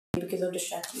because I'll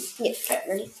distract you. Yeah. Okay,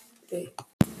 ready? 3.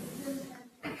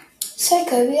 So,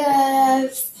 Kobe,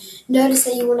 I've noticed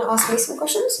that you want to ask me some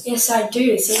questions. Yes, I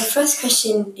do. So the first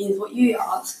question is what you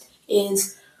asked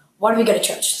is, why do we go to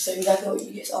church? So exactly what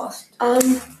you just asked.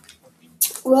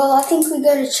 Well, I think we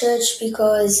go to church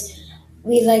because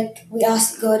we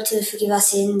ask God to forgive our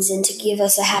sins and to give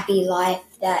us a happy life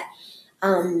that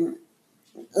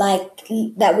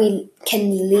that we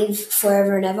can live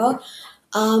forever and ever.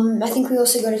 I think we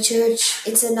also go to church.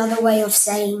 It's another way of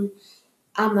saying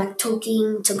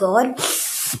talking to God.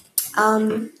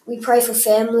 We pray for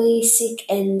family, sick,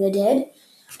 and the dead.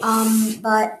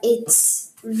 But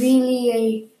it's a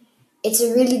really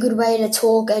good way to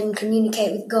talk and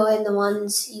communicate with God and the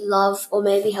ones you love or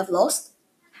maybe have lost.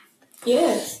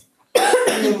 Yes.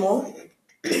 Anymore?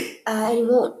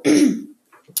 Anymore.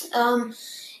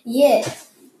 Yeah.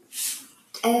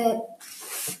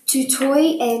 To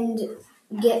toy and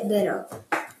get better.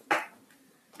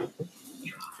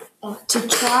 To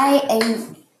try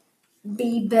and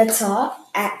be better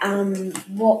at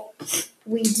what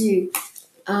we do.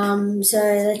 So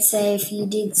let's say if you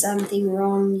did something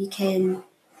wrong, you can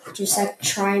just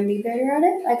try and be better at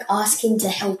it. Ask him to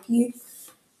help you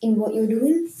in what you're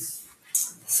doing.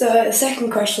 So the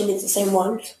second question is the same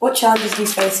one. What challenges do you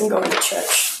face in going to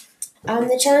church?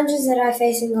 The challenges that I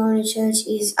face in going to church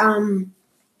is a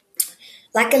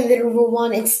literal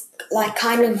one. It's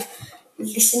kind of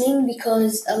listening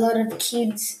because a lot of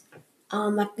kids,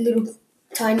 little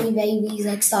tiny babies,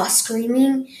 start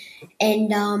screaming,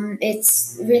 and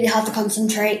it's really hard to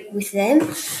concentrate with them.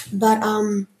 But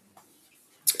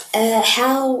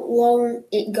how long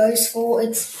it goes for,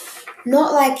 it's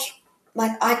not like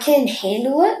I can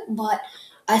handle it, but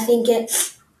I think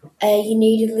you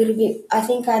need a little bit. I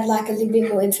think I'd like a little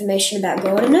bit more information about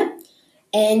God in it.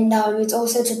 And it's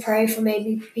also to pray for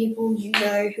maybe people who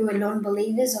are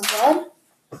non-believers of God.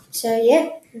 So, yeah,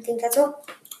 I think that's all.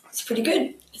 It's pretty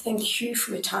good. Thank you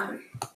for your time.